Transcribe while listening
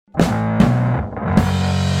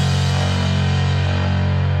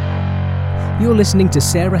You're listening to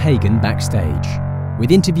Sarah Hagen Backstage,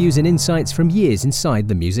 with interviews and insights from years inside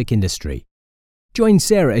the music industry. Join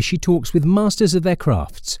Sarah as she talks with masters of their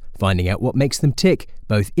crafts, finding out what makes them tick,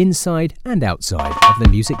 both inside and outside of the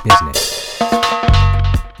music business.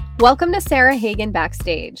 Welcome to Sarah Hagen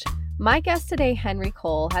Backstage. My guest today, Henry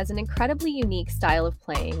Cole, has an incredibly unique style of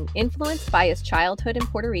playing, influenced by his childhood in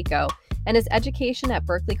Puerto Rico and his education at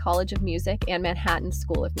Berklee College of Music and Manhattan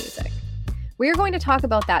School of Music. We are going to talk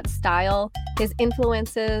about that style, his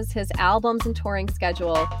influences, his albums and touring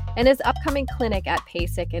schedule, and his upcoming clinic at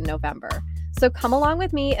PASIC in November. So come along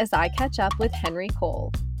with me as I catch up with Henry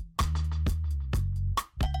Cole.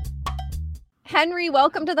 Henry,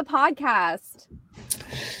 welcome to the podcast.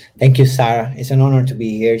 Thank you, Sarah. It's an honor to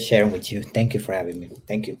be here sharing with you. Thank you for having me.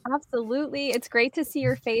 Thank you. Absolutely. It's great to see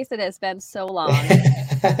your face. It has been so long.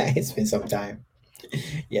 It's been some time.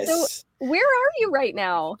 Yes. So where are you right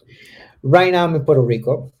now? Right now, I'm in Puerto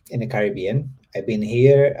Rico in the Caribbean. I've been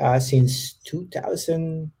here since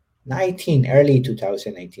 2019, early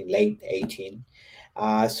 2019, late 18.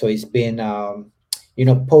 So it's been,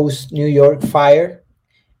 post New York fire.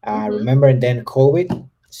 Remember then COVID.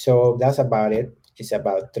 So that's about it. It's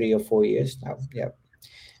about 3 or 4 years now. Yeah.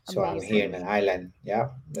 So amazing. I'm here in an island. Yeah.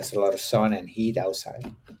 There's a lot of sun and heat outside.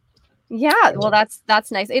 Yeah, well,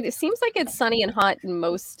 that's nice. It seems like it's sunny and hot in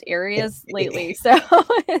most areas lately, so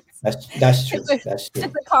that's true. It's a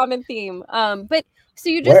common theme. But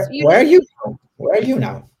so where are you? Where are you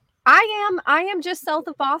now? I am just south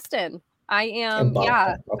of Boston. I am.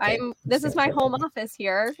 Yeah, okay. This is my home office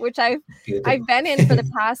here, which I've been in for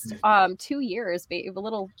the past 2 years, a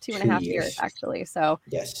little 2.5 years actually. So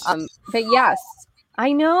yes. But yes.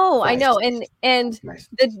 I know. And nice.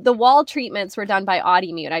 the wall treatments were done by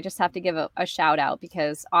Audimute. I just have to give a shout out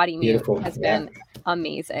because Audimute has been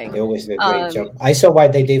amazing. They always did a great job. I saw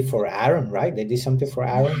what they did for Aaron, right? They did something for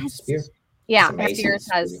Aaron Spear. Yeah, Spears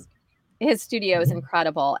his studio is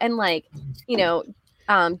incredible. And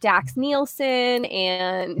Dax Nielsen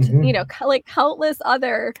and countless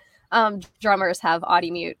other drummers have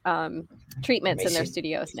Audimute treatments in their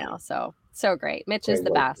studios now. So great. Mitch is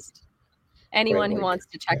the best. Anyone who wants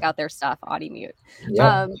to check out their stuff, Audimute.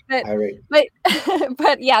 Yeah,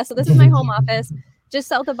 but yeah, so this is my home office, just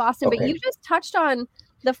south of Boston. Okay. But you just touched on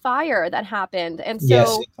the fire that happened, and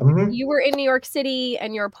so you were in New York City,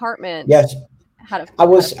 and your apartment. Yes, we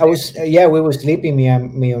were sleeping. Me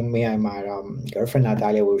and my girlfriend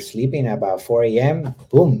Natalia, we were sleeping about 4 a.m.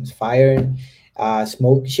 Boom, fire,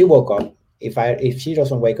 smoke. She woke up. If she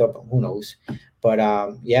doesn't wake up, who knows? But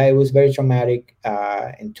it was very traumatic.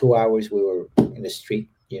 In 2 hours, we were in the street,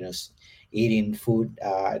 eating food.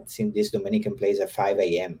 In this Dominican place at 5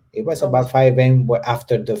 a.m. It was about 5 a.m.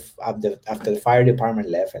 after the fire department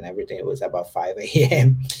left and everything. It was about 5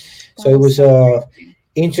 a.m. So it was a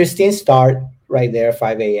interesting start right there,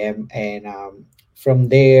 5 a.m. And from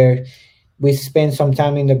there, we spent some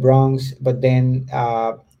time in the Bronx. But then,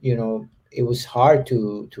 it was hard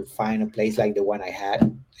to find a place like the one I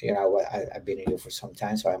had. I've been here for some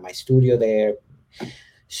time, so I have my studio there.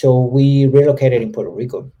 So we relocated in Puerto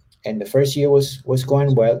Rico, and the first year was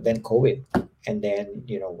going well. Then COVID, and then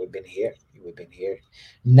we've been here.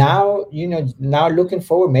 Now now looking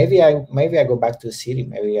forward. Maybe I go back to the city.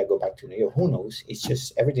 Maybe I go back to New York. Who knows? It's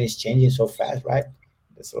just everything is changing so fast, right?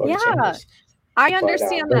 There's a lot of changes. I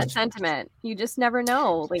understand that sentiment. You just never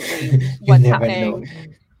know lately what's happening.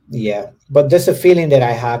 Yeah, but there's a feeling that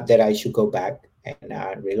I have that I should go back and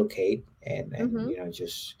relocate and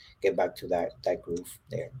just get back to that groove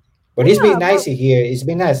there. But it's been nice here. It's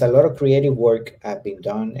been nice. A lot of creative work have been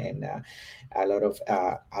done, and a lot of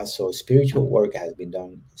also spiritual work has been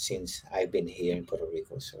done since I've been here in Puerto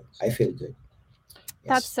Rico. So I feel good.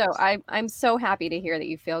 Yes. I'm so happy to hear that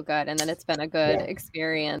you feel good and that it's been a good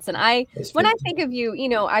experience. And when I think of you,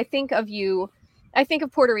 I think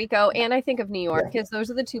of Puerto Rico and I think of New York because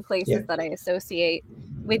those are the two places that I associate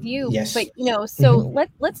with you. Yes. But so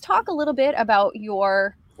let's talk a little bit about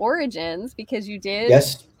your origins because you did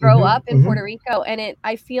grow up in Puerto Rico, and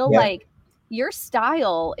I feel like your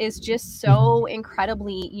style is just so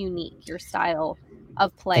incredibly unique. Your style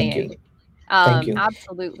of playing. Thank you.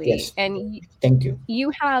 Absolutely. Yes. And thank you. You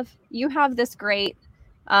have this great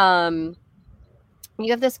you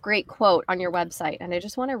have this great quote on your website, and I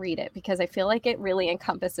just want to read it because I feel like it really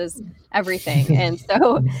encompasses everything. And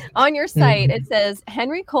so on your site, it says,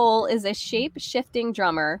 Henry Cole is a shape-shifting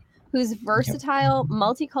drummer whose versatile,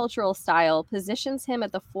 multicultural style positions him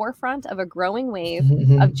at the forefront of a growing wave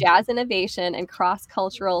of jazz innovation and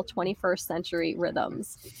cross-cultural 21st century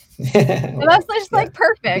rhythms. So that's just like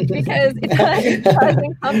perfect because it does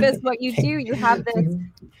encompass what you do.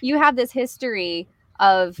 You have this history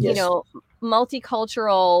of,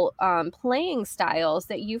 multicultural playing styles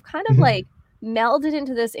that you've kind of like melded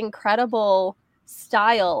into this incredible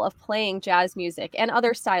style of playing jazz music and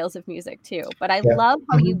other styles of music too. But I love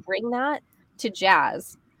how you bring that to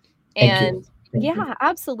jazz. And Thank you. Yeah,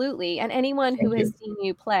 absolutely. And anyone who has seen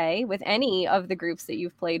you play with any of the groups that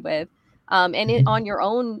you've played with, and on your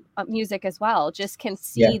own music as well, just can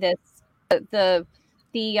see this the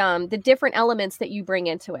different elements that you bring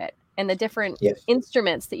into it and the different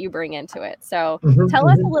instruments that you bring into it. So tell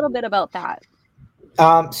us a little bit about that.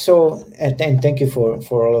 So, and thank you for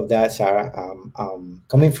all of that, Sarah.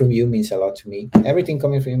 Coming from you means a lot to me. Everything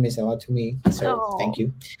coming from you means a lot to me. So thank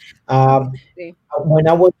you. When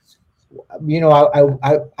I was,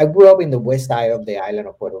 I grew up in the west side of the island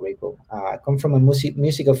of Puerto Rico. I come from a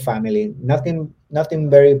musical family. Not a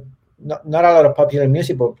lot of popular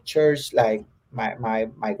music, but church. Like my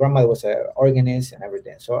grandmother was an organist and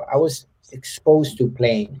everything. So I was exposed to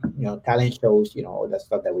playing, talent shows, all that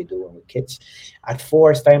stuff that we do when we're kids. At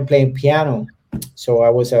 4, I started playing piano. So I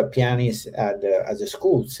was a pianist at the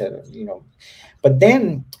school. So, but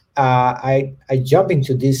then I jumped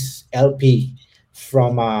into this LP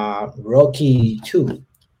from Rocky 2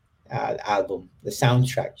 album, the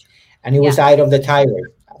soundtrack, and it was Eye of the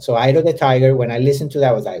Tiger. So Eye of the Tiger, when I listened to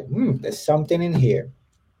that, I was like, there's something in here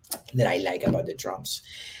that I like about the drums.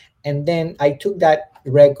 And then I took that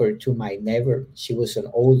record to my neighbor. She was an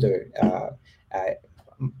older,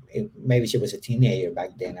 maybe she was a teenager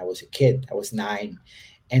back then. I was a kid. I was 9.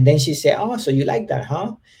 And then she said, "Oh, so you like that,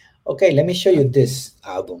 huh? Okay, let me show you this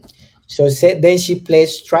album." So then she played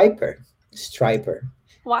Striper.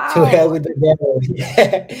 Wow. To hell with the devil.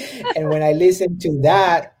 And when I listened to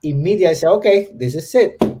that, immediately I said, okay, this is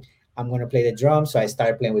it. I'm going to play the drums. So I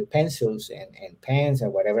started playing with pencils and pens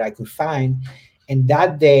and whatever I could find. And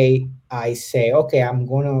that day I say, okay, I'm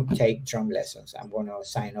going to take drum lessons. I'm going to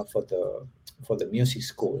sign up for the music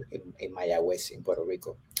school in Mayagüez in Puerto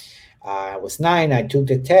Rico. I was 9. I took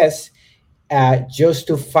the test just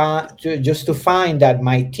to find that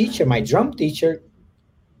my teacher, my drum teacher,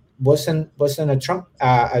 wasn't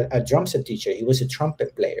a drum set teacher. He was a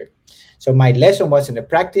trumpet player. So my lesson was in a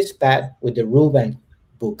practice pad with the Rubin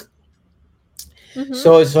book.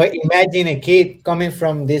 So imagine a kid coming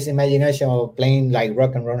from this imagination of playing like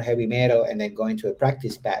rock and roll, heavy metal, and then going to a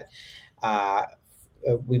practice pad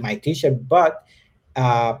with my teacher. But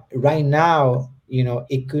right now,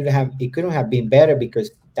 it couldn't have been better,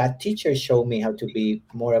 because that teacher showed me how to be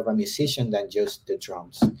more of a musician than just the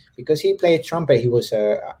drums. Because he played trumpet, he was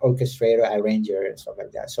an orchestrator, arranger, and stuff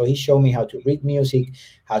like that. So he showed me how to read music,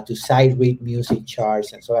 how to sight read music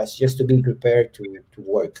charts, and so that's just to be prepared to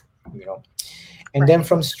work, And then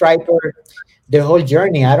from Striper, the whole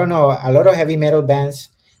journey, I don't know, a lot of heavy metal bands.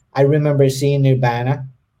 I remember seeing Nirvana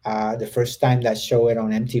the first time that showed it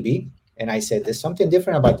on MTV. And I said, there's something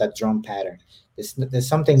different about that drum pattern. There's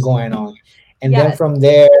something going on. And then from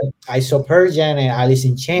there, I saw Pearl Jam and Alice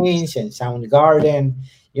in Chains and Soundgarden.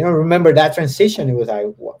 Remember that transition? It was like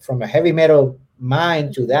from a heavy metal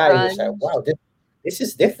mind to that. It was like, wow, this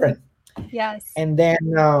is different. Yes. And then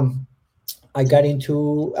I got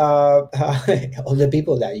into all the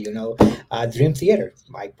people that Dream Theater,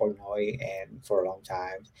 Mike Portnoy, and for a long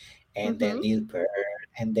time, and then Neil Peart,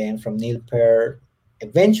 and then from Neil Peart,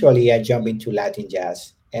 eventually I jumped into Latin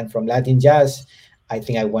jazz, and from Latin jazz, I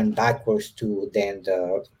think I went backwards to then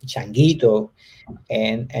the Changuito,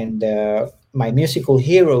 and my musical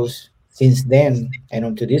heroes since then and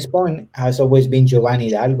up to this point has always been Giovanni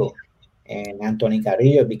Hidalgo and Anthony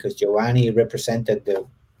Carrillo, because Giovanni represented the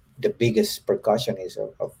biggest percussionist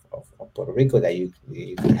of Puerto Rico that you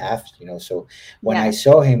can have, So when I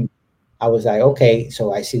saw him, I was like, okay,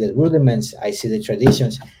 so I see the rudiments, I see the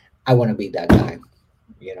traditions, I want to be that guy,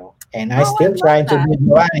 And I still trying to be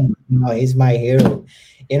Giovanni. He's my hero.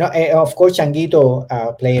 And of course, Changuito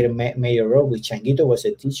played a major role. With Changuito was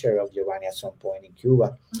a teacher of Giovanni at some point in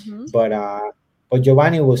Cuba, but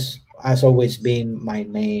Giovanni has always been my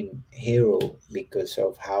main hero because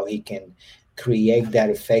of how he can create that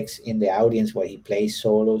effects in the audience where he plays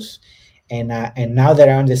solos, and now that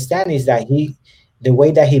I understand is that the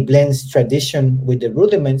way that he blends tradition with the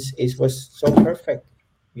rudiments was so perfect,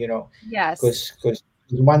 Yes. Because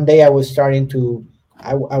one day I was starting to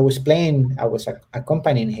I was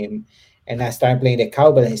accompanying him, and I started playing the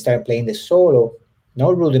cowbell, and he started playing the solo,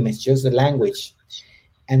 no rudiments, just the language.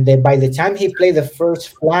 And then by the time he played the first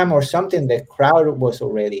flam or something, the crowd was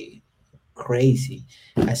already crazy.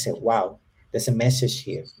 I said, wow, there's a message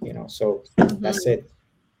here, So that's it.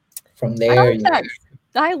 From there,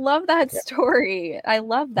 I love that story. I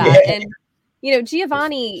love that. Yeah. And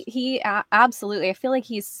Giovanni, he absolutely, I feel like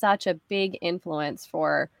he's such a big influence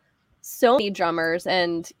for so many drummers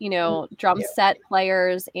and, you know, drum set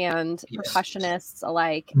players and percussionists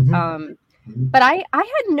alike. But I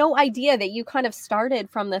had no idea that you kind of started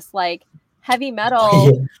from this like heavy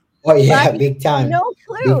metal. Oh yeah, big time. No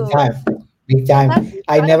clue. Big time.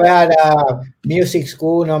 I never had a music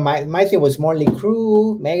school. No, my thing was more like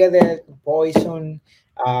Crew, Megadeth, Poison,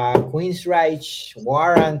 Queensryche,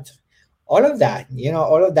 Warrant, all of that. You know,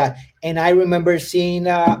 all of that. And I remember seeing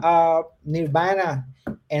Nirvana,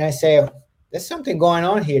 and I say, there's something going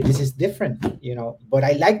on here. This is different, you know. But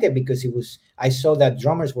I liked it because I saw that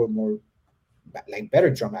drummers were more like better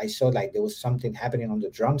drum. I saw like there was something happening on the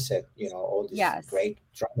drum set, you know, all these great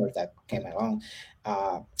drummers that came along.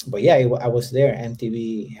 But yeah, I was there,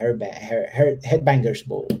 MTV Headbangers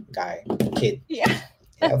Ball guy, kid. Yeah,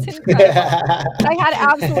 that's incredible. I had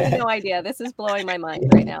absolutely no idea. This is blowing my mind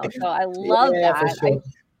right now. So I love that. For sure.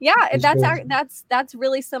 That's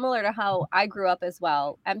really similar to how I grew up as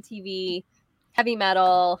well. MTV, heavy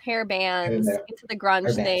metal, hair bands, into the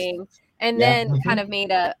grunge thing, and then kind of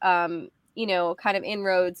made a you know, kind of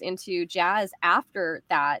inroads into jazz after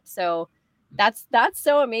that. So that's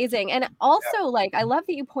so amazing. And also like, I love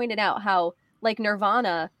that you pointed out how like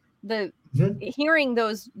Nirvana, hearing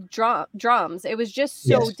those drums, it was just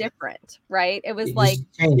so different, right? It was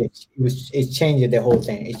it changed the whole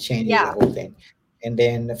thing. It changed the whole thing. And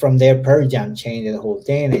then from there, Pearl Jam changed the whole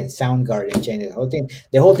thing, and Soundgarden changed the whole thing.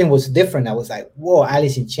 The whole thing was different. I was like, whoa,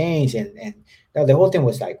 Alice in Chains, and the whole thing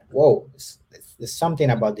was like, whoa, there's something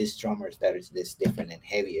about these drummers that is this different and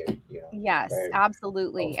heavier, you know. Yes,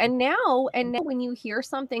 absolutely. And now when you hear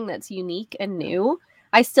something that's unique and new,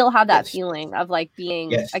 I still have that feeling of like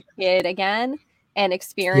being a kid again and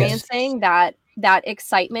experiencing that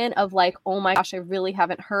excitement of like, oh my gosh, I really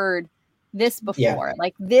haven't heard this before.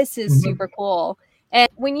 Like this is super cool. And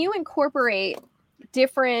when you incorporate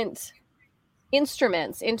different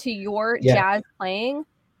instruments into your jazz playing,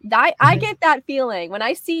 I get that feeling when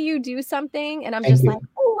I see you do something and I'm just like,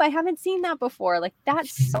 oh, I haven't seen that before. Like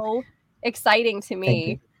that's so exciting to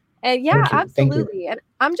me. And absolutely. And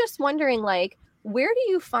I'm just wondering, like, where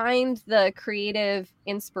do you find the creative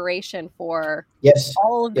inspiration for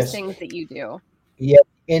all of the things that you do? Yeah,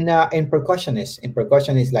 in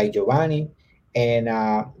percussionists like Giovanni and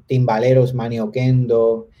timbaleros Manny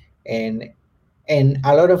Oquendo and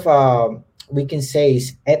a lot of we can say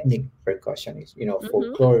is ethnic percussionists, you know,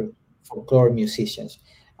 folklore musicians,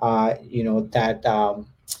 you know,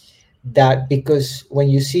 that because when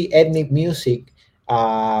you see ethnic music,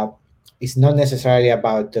 it's not necessarily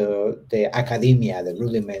about the academia, the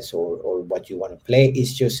rudiments or what you want to play.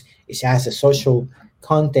 It's just, it has a social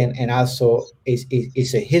content, and also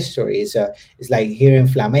it's a history. It's like hearing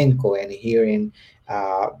flamenco and hearing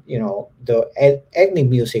you know, the ethnic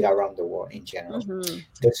music around the world in general.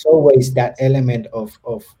 There's always that element of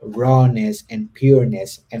rawness and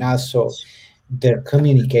pureness, and also the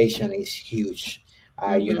communication is huge.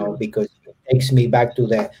 You know, because it takes me back to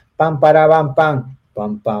the pam para pam pam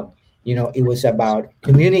pam pam. You know, it was about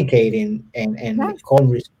communicating and call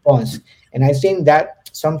response, and I think that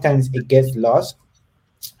sometimes it gets lost.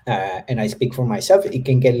 And I speak for myself, it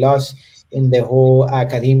can get lost in the whole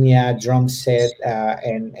academia drum set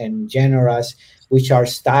and genres, which are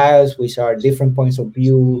styles, which are different points of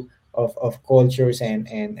view of cultures and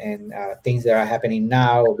things that are happening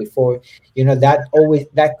now or before. You know,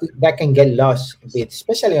 that can get lost a bit,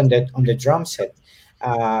 especially on the drum set.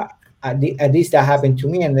 At least that happened to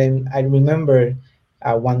me. And then I remember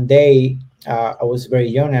one day I was very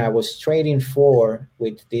young and I was trading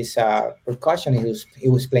with this percussionist. He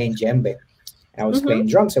was playing djembe. I was playing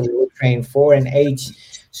drums, and we were playing 4 and 8.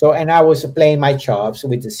 So, and I was playing my chops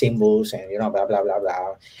with the cymbals and, you know, blah, blah, blah,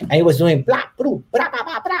 blah. And he was doing blah, blah, blah,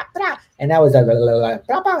 blah, blah, blah. And I was like, blah, blah,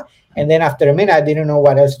 blah, blah. And then after a minute, I didn't know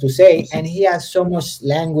what else to say. And he has so much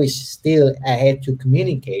language still ahead to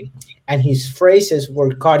communicate. And his phrases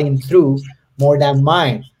were cutting through more than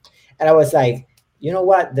mine. And I was like, you know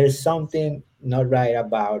what? There's something not right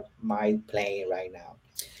about my playing right now.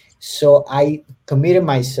 So I committed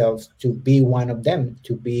myself to be one of them,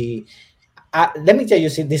 to be, let me tell you,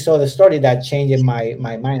 see, this other story that changed my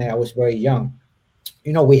mind. I was very young.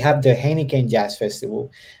 You know, we have the Heineken Jazz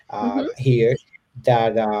Festival here,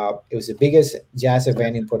 that it was the biggest jazz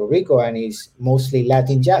event in Puerto Rico, and it's mostly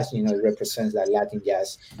Latin jazz. You know, it represents that Latin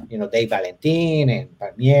jazz, you know, Dave Valentin and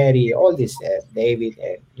Palmieri, all this, David,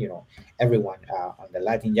 you know, everyone on the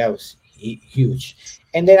Latin jazz was huge.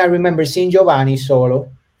 And then I remember seeing Giovanni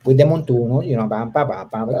solo with the Montuno, you know, bam, bam, bam,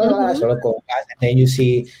 bam, solo congas. And then you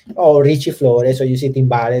see, Richie Flores, or you see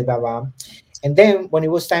timbales, bam, bam. And then when it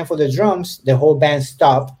was time for the drums, the whole band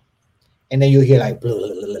stopped. And then you hear like, blah, blah,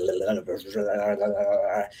 blah, blah,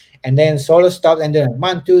 and then solo stops, and then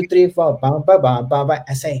 1, 2, 3, 4, bam, bam, bam, bam, bam.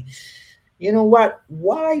 I say, you know what?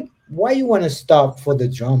 Why you want to stop for the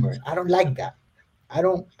drummer? I don't like that. I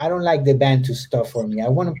don't like the band to stop for me. I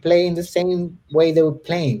want to play in the same way they were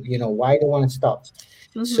playing. Why they want to stop?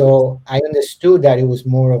 Mm-hmm. So I understood that it was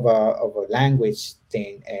more of a language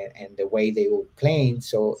thing, and the way they were playing.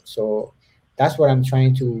 So that's what I'm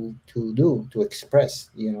trying to do, to express.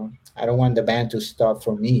 I don't want the band to stop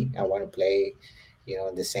for me. I want to play,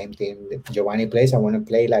 the same thing that Giovanni plays. I want to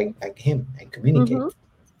play like him and communicate.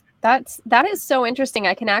 Mm-hmm. That is so interesting.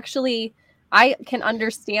 I can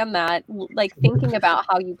understand that, like thinking about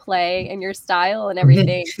how you play and your style and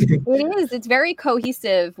everything. It's very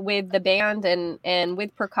cohesive with the band and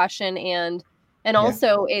with percussion and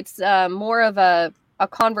also it's more of a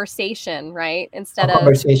conversation, right? Instead of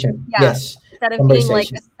conversation. Yes. Instead of being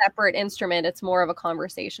like a separate instrument, it's more of a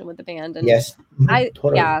conversation with the band. And yes.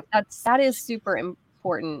 Totally. That is super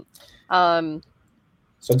important. So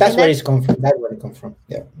that's where it's come from. That's where it comes from.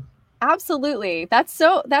 Yeah. Absolutely. That's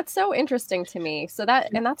so interesting to me. So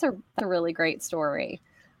that's a really great story.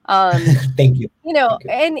 Thank you. Thank you.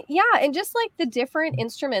 And just like the different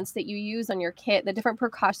instruments that you use on your kit, the different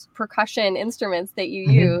percussion instruments that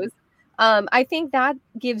you use, I think that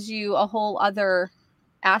gives you a whole other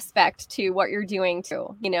aspect to what you're doing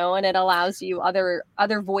too, and it allows you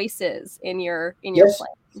other voices in your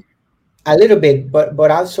playing. A little bit,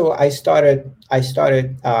 but also I started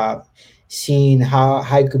seeing how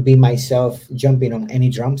I could be myself jumping on any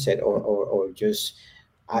drum set or just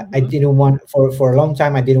I didn't want for a long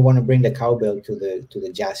time I didn't want to bring the cowbell to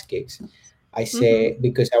the jazz gigs. I say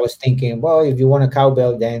because I was thinking, well, if you want a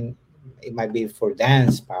cowbell, then it might be for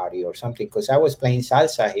dance party or something, because I was playing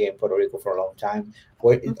salsa here in Puerto Rico for a long time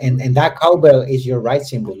and that cowbell is your right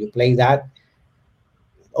cymbal. You play that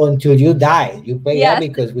until you die. You play that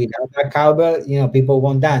because without that cowbell, people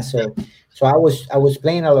won't dance. So I was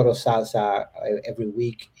playing a lot of salsa every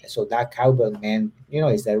week. So that cowbell, man,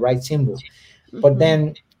 is the right cymbal. But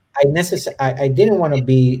then I didn't want to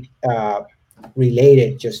be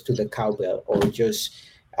related just to the cowbell or just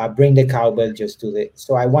bring the cowbell just to the.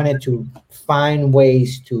 So I wanted to find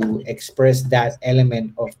ways to express that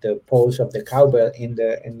element of the pose of the cowbell in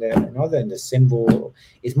the cymbal.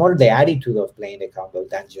 It's more the attitude of playing the cowbell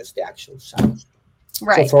than just the actual sound.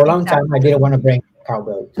 Right. So for a long time, I didn't want to bring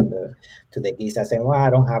cowbell to the geese. I said, well, I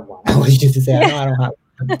don't have one. I always used to say, I don't have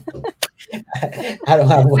one. I don't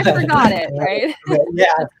have one. I forgot it, right?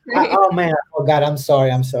 Yeah. Oh man, I forgot. I'm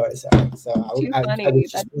sorry. So I would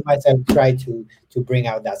just myself try to bring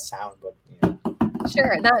out that sound, but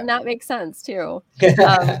Sure, that makes sense too.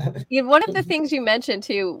 One of the things you mentioned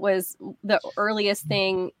too was the earliest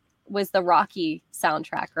thing was the Rocky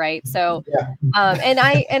soundtrack, right? So,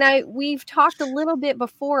 and we've talked a little bit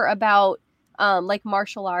before about like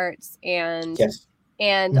martial arts and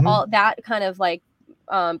all that kind of like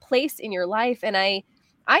place in your life. And I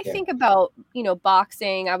think about,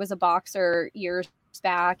 boxing. I was a boxer years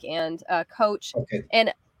back and a coach.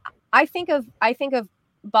 And I think of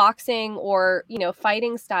boxing or,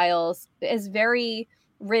 fighting styles as very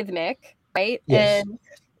rhythmic, right?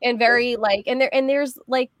 And very like, there's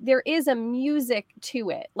like, there is a music to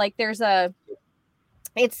it. Like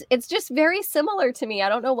it's just very similar to me. I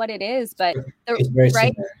don't know what it is, but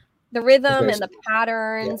the rhythm and the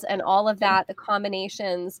patterns and all of that, the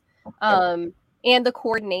combinations, and the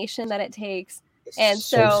coordination that it takes. And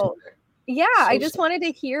so I just wanted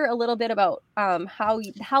to hear a little bit about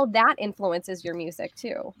how that influences your music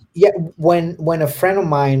too. Yeah, when a friend of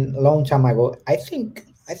mine a long time ago, I think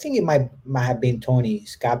it might have been Tony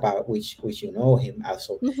Scapa, which him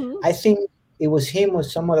also. I think it was him or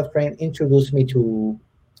some other friend introduced me to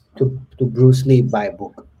Bruce Lee by a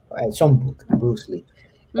book, some book, Bruce Lee.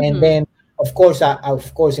 And then, of course,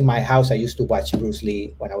 in my house, I used to watch Bruce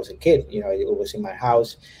Lee when I was a kid. It was in my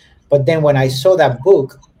house. But then when I saw that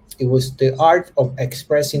book, it was The Art of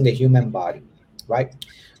Expressing the Human Body, right?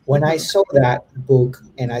 When I saw that book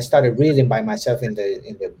and I started reading by myself in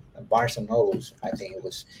the Barnes and Nobles, I think it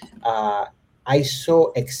was, I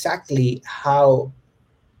saw exactly how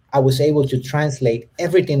I was able to translate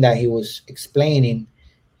everything that he was explaining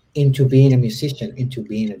into being a musician, into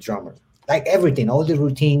being a drummer. Like everything, all the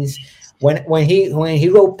routines. When he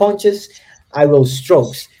wrote punches, I wrote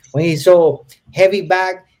strokes. When he saw heavy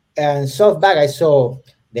back and soft back, I saw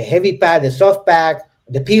the heavy pad, the soft back,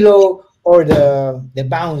 the pillow, or the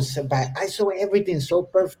bounce back. I saw everything so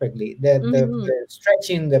perfectly. The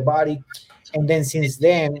stretching the body, and then since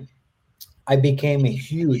then, I became a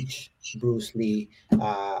huge Bruce Lee.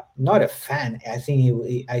 Not a fan. I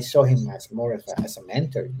think I saw him as more as a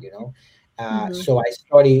mentor, Hmm. So I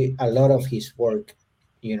study a lot of his work.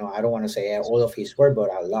 I don't want to say all of his work,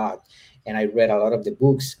 but a lot. And I read a lot of the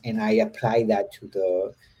books, and I apply that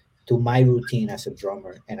to my routine as a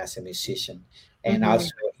drummer and as a musician, and Hmm.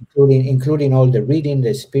 also including all the reading,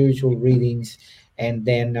 the spiritual readings. And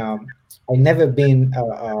then I never been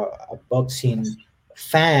a boxing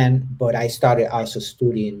fan, but I started also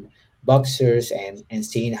studying boxers and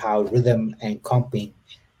seeing how rhythm and comping,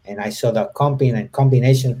 and I saw that comping and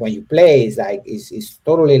combinations when you play is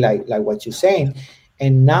totally like what you're saying.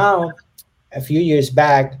 And now, a few years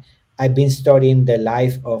back, I've been studying the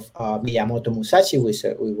life of Miyamoto Musashi, who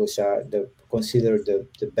was considered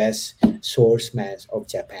the best swordsman of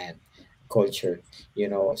Japan culture.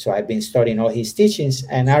 So I've been studying all his teachings,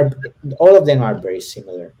 and all of them are very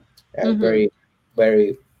similar, Hmm. very,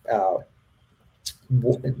 very.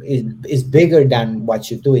 Is bigger than what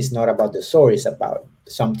you do. It's not about the sword, it's about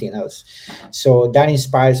something else. So that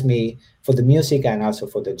inspires me for the music and also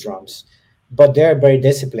for the drums. But they're very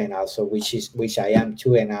disciplined also, which I am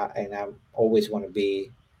too, and I always want to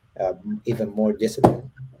be even more disciplined.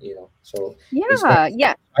 So it's very. Yeah,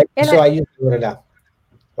 yeah. And So I use a lot of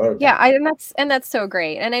yeah, that. and that's so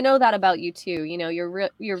great. And I know that about you too.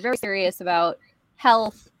 You're very serious about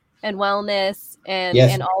health and wellness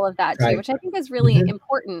Yes, and all of that too, right. which I think is really Mhm.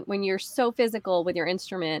 important when you're so physical with your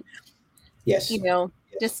instrument. Yes, You know,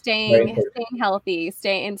 just yes, very important. staying healthy,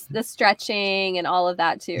 staying the stretching and all of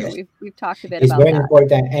that too. Yes. We've talked a bit It's about very that.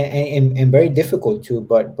 important and very difficult too.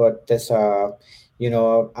 But there's I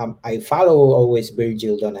follow always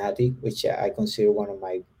Virgil Donati, which I consider one of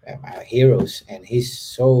my heroes, and he's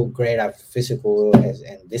so great at physical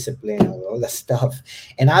and discipline and all that stuff.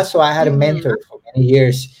 And also, I had a Hmm. mentor for many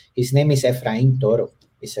years. His name is Efrain Toro.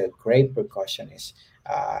 He's a great percussionist.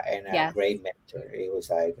 And a Yes. great mentor. He was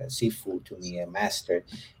like a seafood to me, a master.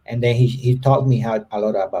 And then he taught me a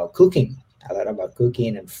lot about cooking,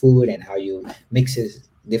 and food, and how you mixes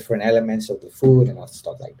different elements of the food and all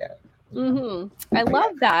stuff like that. Hmm. I But yeah,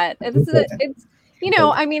 love that. important, I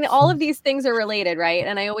important. mean, all of these things are related, right?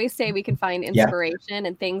 And I always say we can find Yeah. inspiration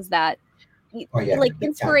and things that Oh yeah. like Big time.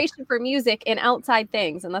 inspiration for music in outside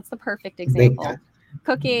things, and that's the perfect Big time. example.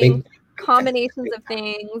 Cooking, Big. Big time. combinations Big of time.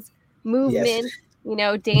 things, Yes. movement,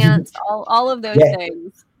 dance, all of those Yeah.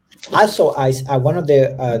 things. Also, one of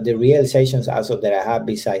the realizations also that I have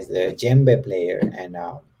besides the djembe player and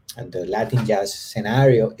the Latin jazz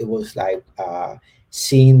scenario, it was like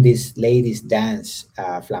seeing these ladies dance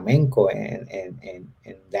flamenco and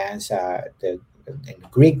dance and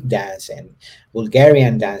Greek dance and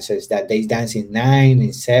Bulgarian dances that they dance in 9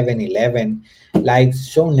 and 7, 11, like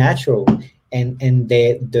so natural, and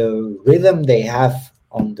the rhythm they have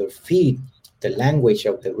on their feet, the language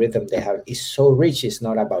of the rhythm they have is so rich. It's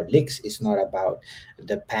not about licks, it's not about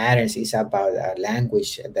the patterns, it's about a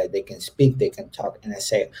language that they can speak, they can talk. And I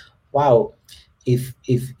say, wow, if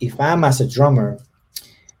I'm as a drummer,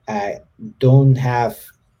 I don't have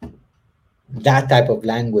that type of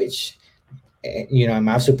language, I'm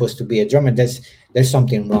not supposed to be a drummer. There's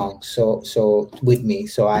something wrong. So with me,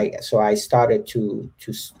 so I started to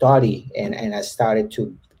study, and I started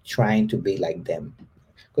to trying to be like them.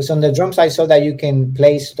 Because on the drums, I saw that you can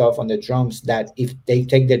play stuff on the drums that if they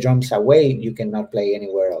take the drums away, you cannot play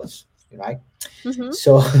anywhere else, right? Hmm.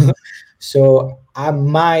 So,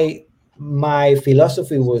 my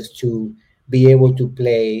philosophy was to be able to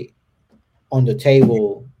play on the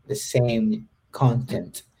table the same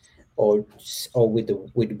content, or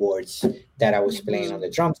with words that I was playing on Hmm. the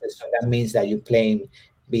drums. And so that means that you're playing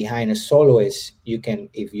behind a soloist. You can,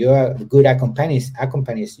 if you're a good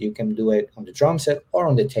accompanist, you can do it on the drum set or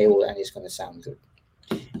on the table, and it's going to sound good.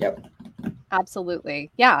 Yep. Absolutely.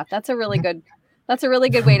 Yeah, that's a really good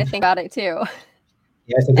way to think about it too.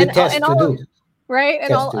 Yeah, it's a And good and test to all of do. right, and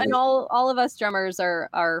Test all to and do. all of us drummers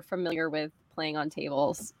are familiar with playing on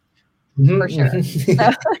tables for Mhm, sure.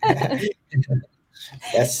 So mhm. to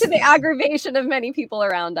Yes, the aggravation of many people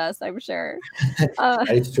around us, I'm sure. Uh,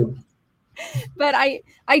 that is true. but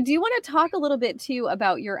I do want to talk a little bit too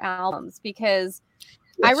about your albums because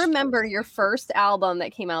I Yes. remember your first album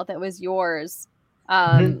that came out that was yours, Mhm.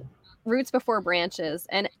 um, Roots Before Branches,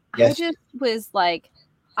 and I Yes. just was like,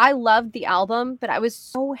 I loved the album, but I was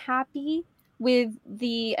so happy with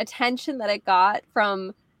the attention that it got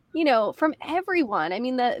from, from everyone. I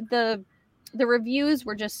mean, the reviews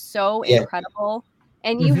were just so Yeah. incredible.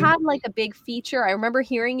 And you Mhm. had like a big feature. I remember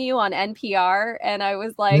hearing you on NPR, and I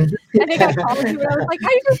was like, Mhm. I think I called you and I was like,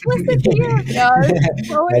 I just listened to you. I was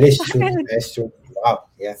so That is true. excited. That's true. Wow.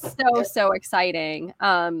 Yeah. So Yeah. so exciting.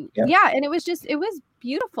 Yep. Yeah, and it was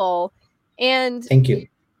beautiful. And Thank you.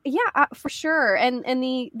 yeah, for sure. And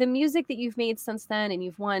the music that you've made since then, and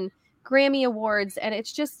you've won Grammy Awards, and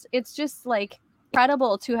it's just like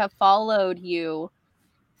incredible to have followed you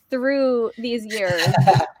through these years.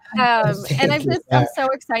 And I'm so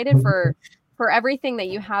excited for everything that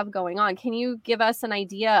you have going on. Can you give us an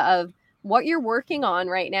idea of what you're working on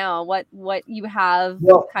right now? What you have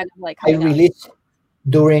kind of like I released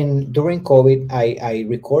during COVID. I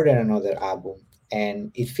recorded another album,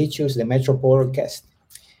 and it features the Metropole Orchestra,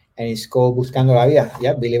 and it's called Buscando la Vida.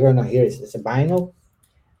 Yeah, believe it or not, here it's a vinyl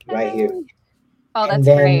right here. Oh, that's and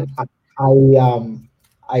then great.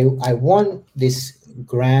 I won this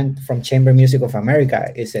grant from Chamber Music of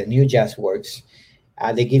America. It's a New Jazz Works.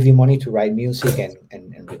 They give you money to write music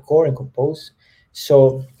and record and compose.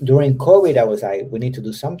 So during COVID, I was like, we need to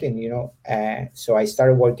do something, you know. So I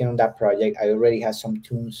started working on that project. I already had some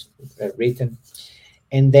tunes written,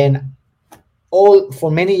 and then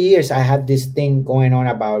for many years I had this thing going on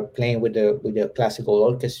about playing with the classical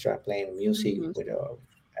orchestra, playing music with a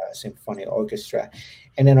symphony orchestra.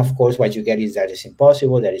 And then of course what you get is that it's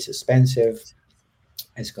impossible, that it's expensive,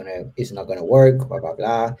 it's not gonna work, blah blah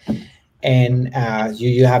blah. And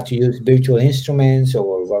you have to use virtual instruments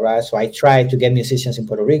or blah, blah. So I tried to get musicians in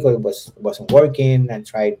Puerto Rico. It wasn't working. I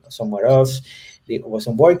tried somewhere else. It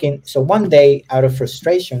wasn't working. So one day, out of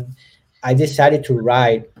frustration, I decided to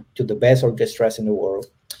write to the best orchestras in the world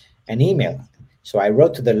an email. So I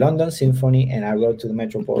wrote to the London Symphony and I wrote to the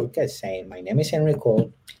Metropole Orchestra saying, my name is Henry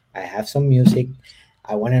Cole. I have some music.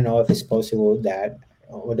 I want to know if it's possible that,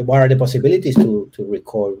 what are the possibilities to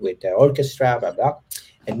record with the orchestra, blah, blah.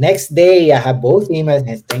 And next day I have both emails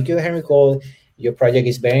and thank you, Henry Cole. Your project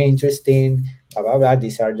is very interesting, blah, blah, blah.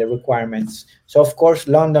 These are the requirements. So of course,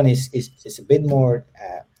 London is a bit more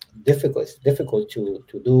difficult. It's difficult to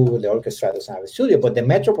do. The orchestra doesn't have a studio, but the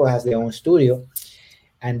Metropole has their own studio.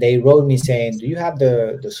 And they wrote me saying, do you have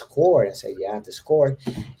the score? I said, yeah, the score.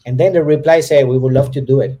 And then the reply said, we would love to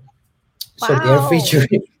do it. Wow. So they're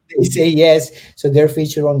featuring, they say yes. So they're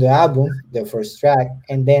featured on the album, the first track.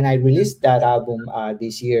 And then I released that album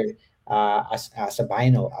this year as a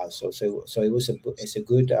vinyl also. So it's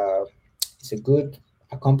a good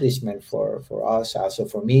accomplishment for us, also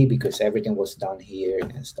for me, because everything was done here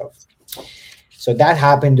and stuff. So that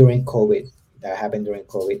happened during COVID.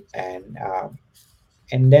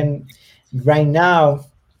 And then right now,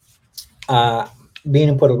 being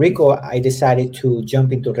in Puerto Rico, I decided to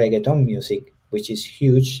jump into reggaeton music, which is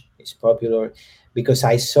huge. It's popular because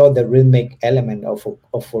I saw the rhythmic element of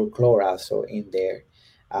folklore also in there.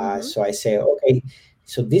 So I say, okay,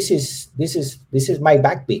 so this is my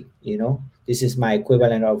backbeat. You know, this is my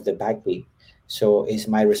equivalent of the backbeat. So it's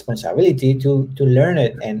my responsibility to learn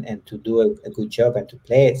it and to do a good job and to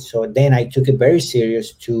play it. So then I took it very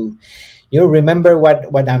serious. You remember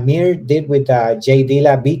what Amir did with Jay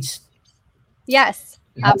Dilla beats? Yes,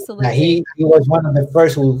 absolutely. He was one of the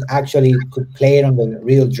first who actually could play it on the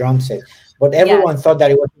real drum set, but everyone thought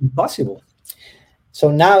that it was impossible. So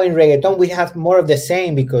now in reggaeton we have more of the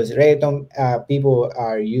same, because reggaeton people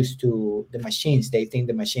are used to the machines. They think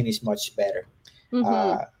the machine is much better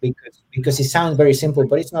because it sounds very simple,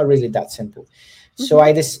 but it's not really that simple. So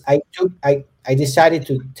I decided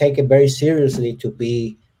to take it very seriously, to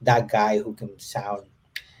be that guy who can sound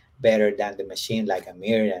better than the machine, like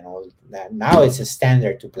Amir and all that. Now it's a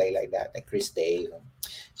standard to play like that, like Chris Dave.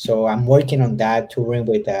 So I'm working on that, touring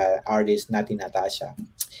with artist Nati Natasha.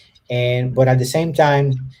 But at the same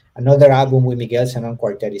time, another album with Miguel Sanon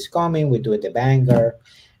Quartet is coming. We do it at the Vanguard.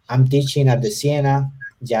 I'm teaching at the Siena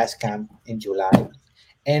Jazz Camp in July.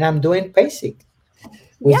 And I'm doing PASIC,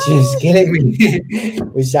 which is killing me.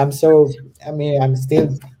 Which I'm still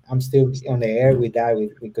on the air with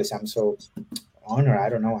that because I'm so honored. I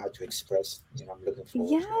don't know how to express. I'm looking forward.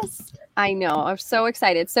 Yes, I know. I'm so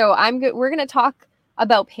excited. So we're going to talk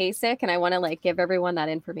about PASIC, and I want to give everyone that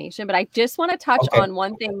information. But I just want to touch on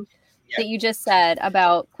one thing that you just said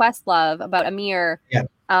about Questlove, about Amir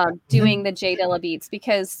doing the Jay Dilla beats,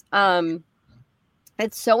 because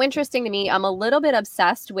it's so interesting to me. I'm a little bit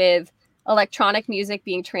obsessed with electronic music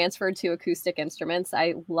being transferred to acoustic instruments.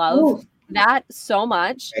 I love that so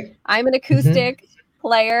much. I'm an acoustic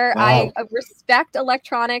player. Wow. I respect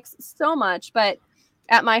electronics so much, but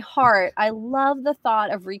at my heart, I love the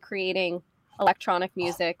thought of recreating electronic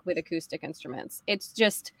music with acoustic instruments.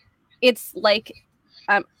 It's like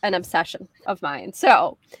an obsession of mine.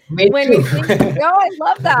 So I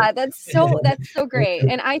love that. That's so great.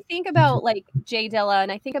 And I think about Jay Dilla,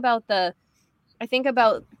 and I think about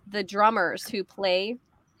the drummers who play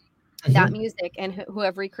that music and who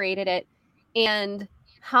have recreated it, and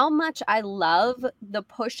how much I love the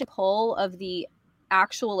push and pull of the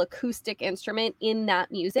actual acoustic instrument in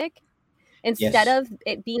that music, instead of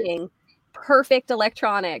it being perfect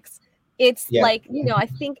electronics it's Yeah. like,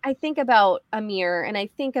 I think about Amir, and I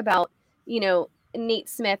think about, Nate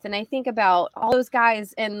Smith, and I think about all those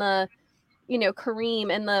guys, and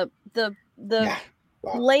Kareem, and the Yeah.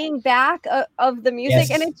 Wow. laying back of the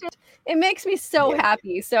music, and Yes. it makes me so Yeah.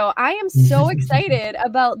 happy. So I am so excited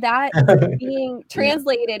about that being Yeah.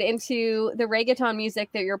 translated into the reggaeton music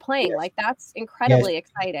that you're playing. Yes. Like, that's Yes. incredibly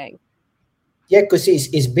exciting. Yeah, because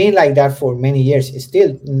it's been like that for many years. It's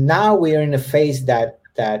still now we are in a phase that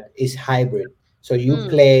is hybrid. So you Mm,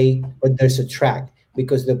 play, but there's a track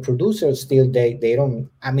because the producers still they don't.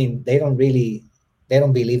 I mean, they don't believe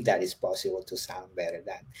that it's possible to sound better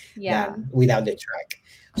yeah. than without the track.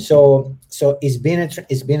 So it's been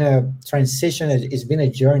a transition. It's been a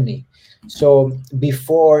journey. So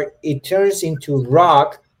before it turns into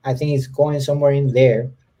rock, I think it's going somewhere in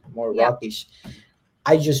there, more Yeah. rockish.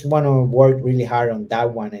 I just want to work really hard on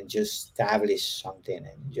that one and just establish something,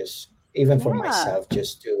 and just even for Yeah. myself,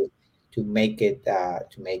 just to make it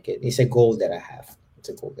It's a goal that I have. It's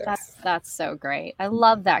a goal that I have. That's so great. I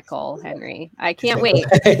love that goal, Henry. I It's can't a goal. wait.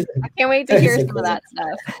 I can't wait to hear It's a some of goal. that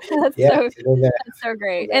stuff. That's Yeah, so it's a goal that that's so goal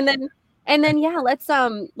great. that And I have. then yeah, let's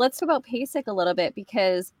talk about PASIC a little bit,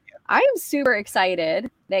 because I am super excited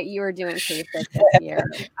that you are doing PASIC this year.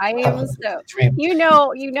 I am It's so a dream. you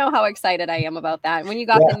know how excited I am about that. When you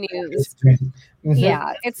got Yeah, the it's news, a dream. Mhm.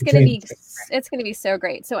 yeah, It's a dream. It's a it's gonna be so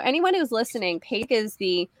great. So anyone who's listening, PASIC is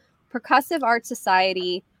the Percussive Art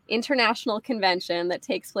Society International Convention that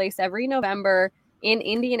takes place every November in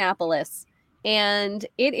Indianapolis. And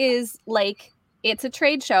it's a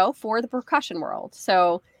trade show for the percussion world.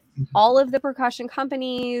 So dream. all of the percussion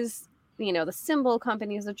companies, the cymbal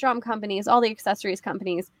companies, the drum companies, all the accessories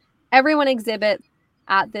companies, everyone exhibits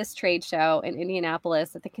at this trade show in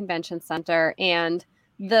Indianapolis at the convention center. And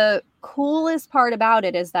the coolest part about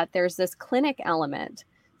it is that there's this clinic element.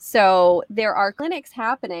 So there are clinics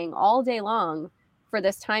happening all day long for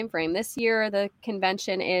this time frame. This year, the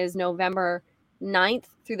convention is November 9th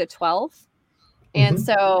through the 12th. And Mhm.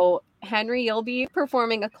 so, Henry, you'll be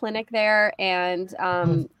performing a clinic there, and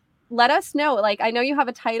Mhm. let us know. Like, I know you have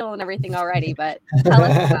a title and everything already, but tell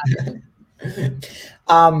us about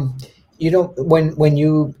um when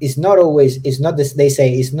you it's not always it's not this they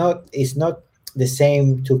say it's not the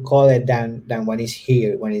same to call it than when it's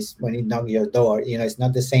here, when it knock your door, it's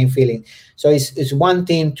not the same feeling. So it's one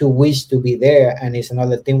thing to wish to be there, and it's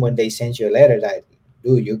another thing when they send you a letter that,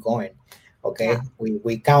 dude, you're going, Yeah. okay,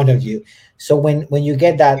 we count on you. So when you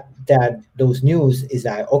get those news, is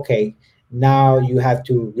that okay, now you have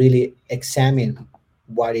to really examine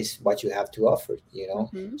what you have to offer.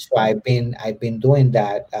 Mhm. So I've been doing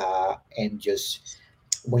that, and just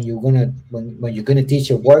when you're gonna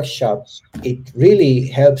teach a workshop, it really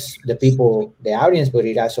helps the people, the audience, but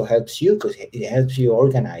it also helps you because it helps you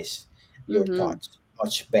organize your Mhm. thoughts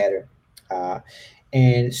much better. uh,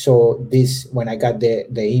 and so this when I got the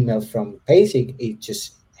email from PASIC, it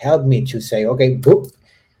just helped me to say, okay, boop,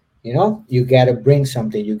 you gotta bring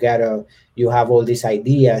something. You have all these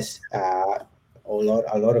ideas, a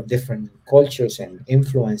lot of different cultures and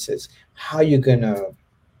influences. How you gonna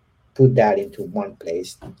put that into one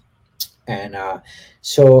place? And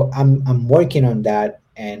so I'm working on that,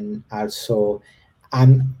 and also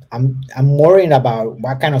I'm worrying about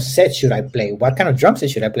what kind of set should I play, what kind of drum set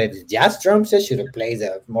should I play, the jazz drum set, should I play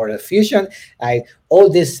the more the fusion, like all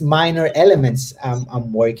these minor elements.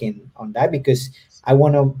 I'm working on that because I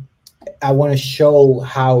want to show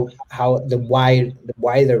how the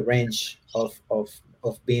wider range of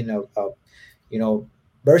being a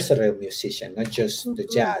versatile musician, not just the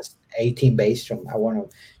Mhm. jazz 18 bass drum. I want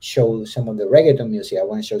to show some of the reggaeton music. I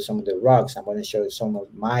want to show some of the rocks. I want to show some of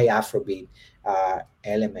my Afrobeat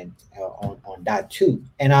element on that too,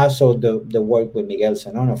 and also the work with Miguel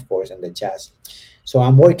Sanon, of course, and the jazz. So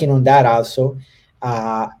I'm working on that also.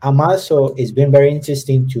 It's been very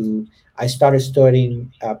interesting to. I started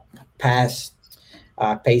studying past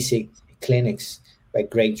basic clinics by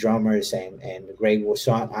great drummers and great.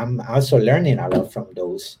 So I'm also learning a lot from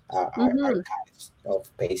those Mhm. archives of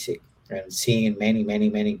basic, and seeing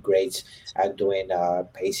many greats doing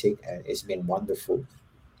basic. It's been wonderful.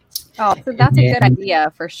 Oh, so that's a good And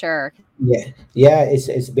idea for sure. yeah,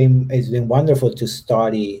 it's been wonderful to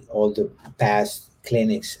study all the past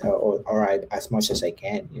clinics, or as much as I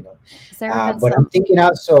can. Has there been But I'm some? thinking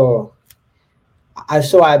also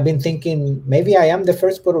I've been thinking maybe I am the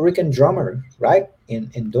first Puerto Rican drummer, right?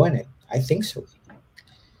 In doing it, I think so.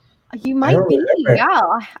 You I might don't be. remember.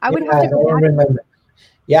 Yeah, I would Yeah, have I to go don't back. remember.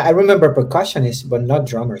 Yeah, I remember percussionists, but not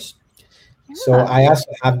drummers. So Yeah. I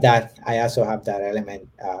also have that element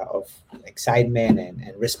of excitement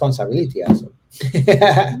and responsibility also.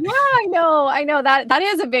 Yeah, I know that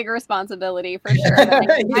is a big responsibility for sure.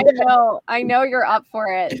 And I know you're up for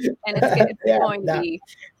it, and it's Yeah, going to that, be,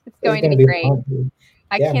 it's it's going to gonna be be great. fun too.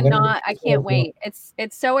 Yeah, I'm gonna be I can't wait.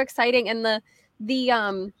 It's so exciting, and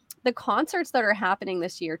the concerts that are happening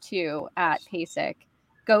this year too at PASIC.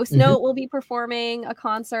 Ghost Mhm. Note will be performing a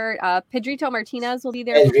concert. Pedrito Martinez will be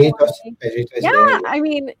there Pedrito's, performing. Pedrito is Yeah, there. Yeah, I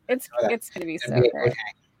mean, I saw that. it's gonna be It's gonna so be a good great.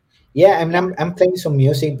 hang. Yeah, and Yeah, I'm playing some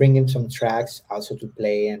music, bringing some tracks also to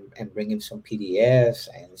play, and bringing some PDFs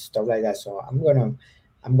and stuff like that. So I'm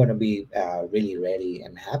gonna be really ready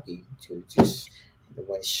and happy to just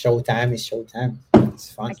when showtime is showtime.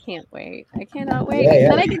 It's I fun. can't wait. I cannot wait. Yeah, And yeah.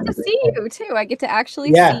 then I get to see you too. I get to actually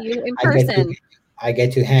see Yeah, you in I get to person. I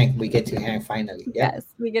get to hang. We get to hang finally. Yep. Yes,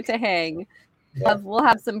 we get to hang. Yeah. We'll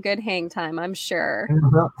have some good hang time, I'm sure.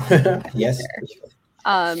 Yes. For sure.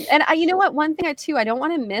 And you know what? One thing I don't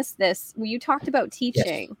want to miss this. You talked about Yes.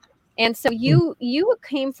 teaching, and so Mm. you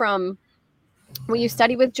came from when you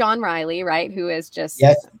studied with John Riley, right? Who is just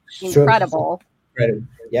Yes. True. incredible Incredible.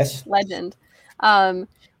 Yes. legend. Um,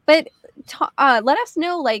 but let us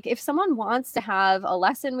know, like, if someone wants to have a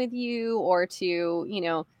lesson with you or to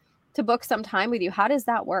to book some time with you. How does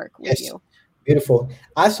that work with Yes. you? Beautiful.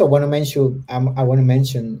 I also want to mention I want to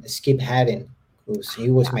mention Skip Haddon, who's he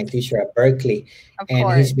was my teacher at Berkeley, Of and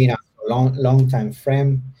course. he's been a long time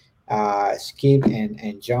friend. Skip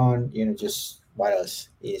and John, just what else?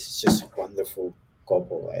 It's just wonderful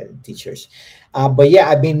couple and teachers. But yeah,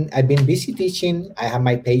 I've been busy teaching. I have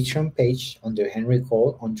my Patreon page under Henry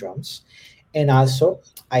Cole on drums, and also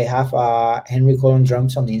I have Henry Cole on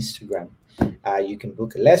drums on Instagram. You can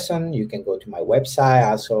book a lesson. You can go to my website,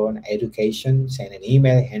 also on education, send an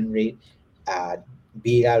email, henry at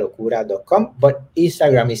viralocura.com. But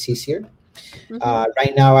Instagram is easier. Mhm.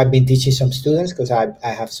 Right now, I've been teaching some students because I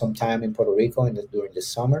have some time in Puerto Rico during the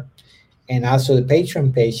summer. And also, the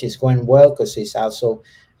Patreon page is going well because it's also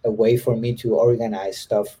a way for me to organize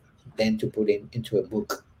stuff, then to put into a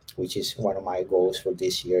book, which is one of my goals for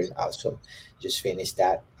this year. Also, just finish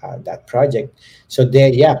that project. So there,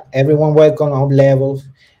 yeah, everyone welcome all levels.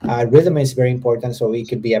 Rhythm is very important, so it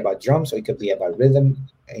could be about drums, or it could be about rhythm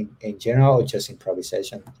in general, or just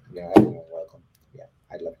improvisation. Everyone welcome. Yeah,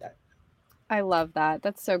 I love that. I love that.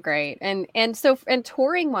 That's so great. And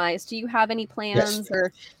touring wise, do you have any Yes. plans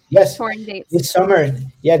or Yes, touring dates? this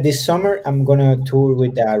summer I'm gonna tour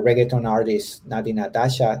with the reggaeton artist Nadi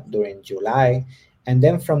Natasha during July, and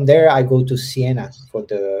then from there I go to Siena for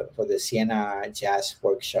the Siena Jazz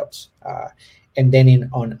workshops, and then in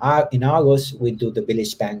August we do the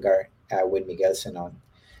Village Vanguard with Miguel Senon.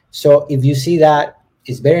 So if you see that,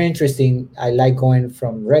 it's very interesting. I like going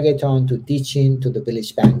from reggaeton to teaching to the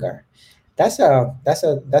Village Vanguard. That's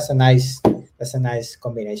a nice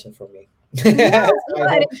combination for me. Yeah, So I yeah,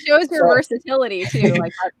 and know. it shows your So, versatility too.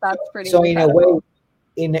 Like that's pretty so incredible.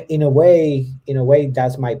 in a way,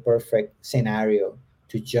 that's my perfect scenario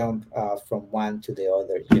to jump from one to the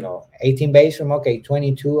other. 18 bass from okay,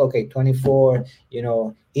 22, okay, 24.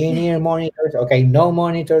 In-ear monitors, okay, no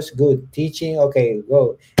monitors, good. Teaching, okay,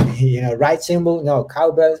 go. Right symbol, no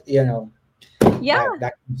cowbells. Yeah. That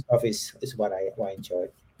kind of stuff is what I enjoy.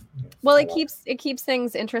 Well, A lot. it keeps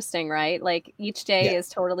things interesting, right? Like each day Yeah, is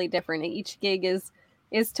totally different. Each gig is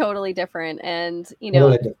totally different, and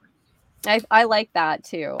totally different. I like that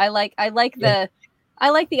too. Yeah, I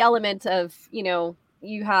like the element of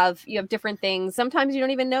you have different things. Sometimes you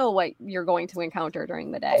don't even know what you're going to encounter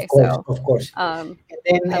during the of day. course, So of course. um, And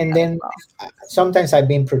then I love and that as then well. sometimes I've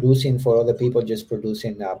been producing for other people, just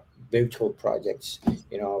producing virtual projects.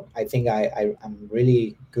 I think I'm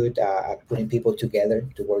really good at putting people together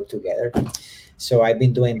to work together. So I've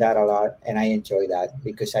been doing that a lot, and I enjoy that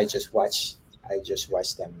because I just watch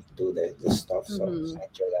them do the stuff. So Hmm. I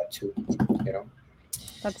enjoy that too. You know.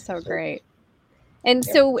 That's so So great. And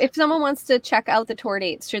yeah. so, if someone wants to check out the tour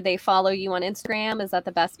dates, should they follow you on Instagram? Is that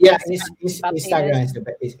the best Yeah, place to kind of keep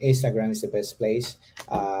updated? Instagram is the best place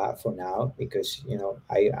for now because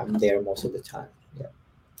I'm there most of the time. Yeah.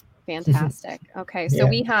 Fantastic. Okay, so Yeah.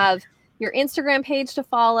 we have your Instagram page to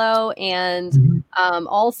follow, and Mhm.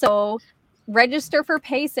 also register for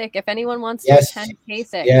PASIC if anyone wants to Yes. attend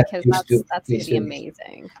PASIC, Yeah. because Please do. that's going to Please be do.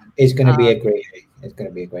 amazing. It's gonna be Um, a great hang. It's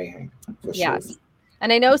gonna be a great hang for sure. yes,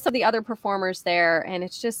 and I know some of the other performers there, and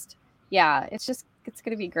it's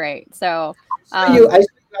going to be great. So, I saw you at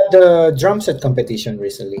the drum set competition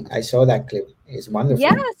recently. I saw that clip. It's wonderful.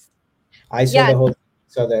 yes, I saw yeah,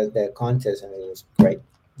 the contest, and it was great.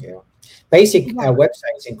 Basic yeah,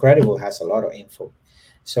 website is incredible. Has a lot of info.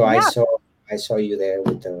 So I yeah. saw you there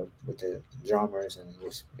with the drummers, and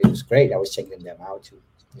it was great. I was checking them out too.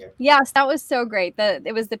 Yes, that was so great.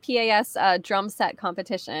 It was the PAS drum set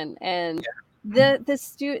competition, and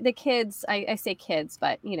the kids. I say kids,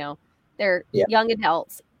 but they're young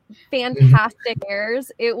adults. Fantastic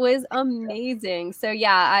airs. It was amazing. So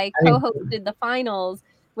I co-hosted the finals,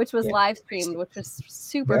 which was live streamed, which was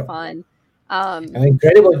super fun.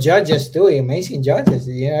 Incredible judges too, amazing judges.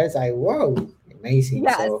 It's like, whoa, amazing.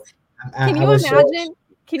 Yes. So Can you imagine?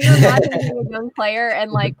 Can you imagine being a young player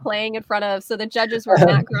and like playing in front of? So the judges were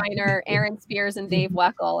Matt Greiner, Aaron Spears, and Dave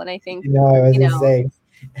Weckl, and I think it was insane.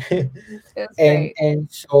 and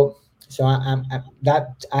so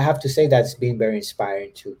I have to say that's been very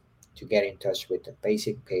inspiring to get in touch with the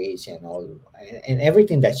basic page and all, and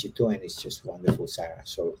everything that you're doing is just wonderful, Sarah.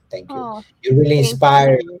 So thank you. Oh, you really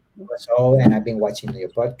inspired us all, and I've been watching your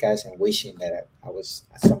podcast and wishing that I was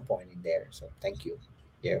at some point in there. So thank you.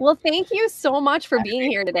 Yeah. Well, thank you so much for being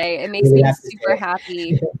here today. It makes me super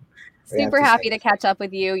happy. Super happy to catch up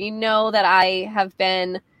with you. You know that I have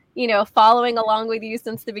been, following along with you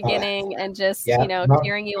since the beginning and just,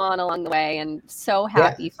 cheering you on along the way, and so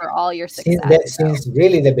happy for all your success. Since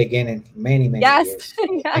really the beginning, many years. Yes.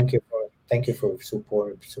 Thank you for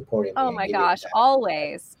supporting me. Oh my gosh,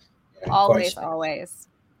 always. Always.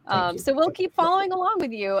 So we'll keep following along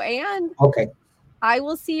with you, and I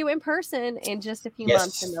will see you in person in just a few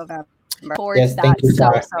months in November. Thank you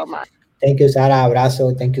so much. Thank you, Sarah.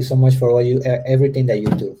 Abrazo. Thank you so much for everything that you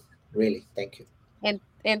do. Really, thank you.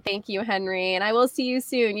 And thank you, Henry. And I will see you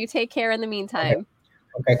soon. You take care in the meantime.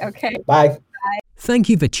 Okay. Bye. Thank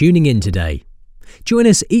you for tuning in today. Join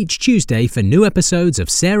us each Tuesday for new episodes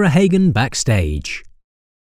of Sarah Hagen Backstage.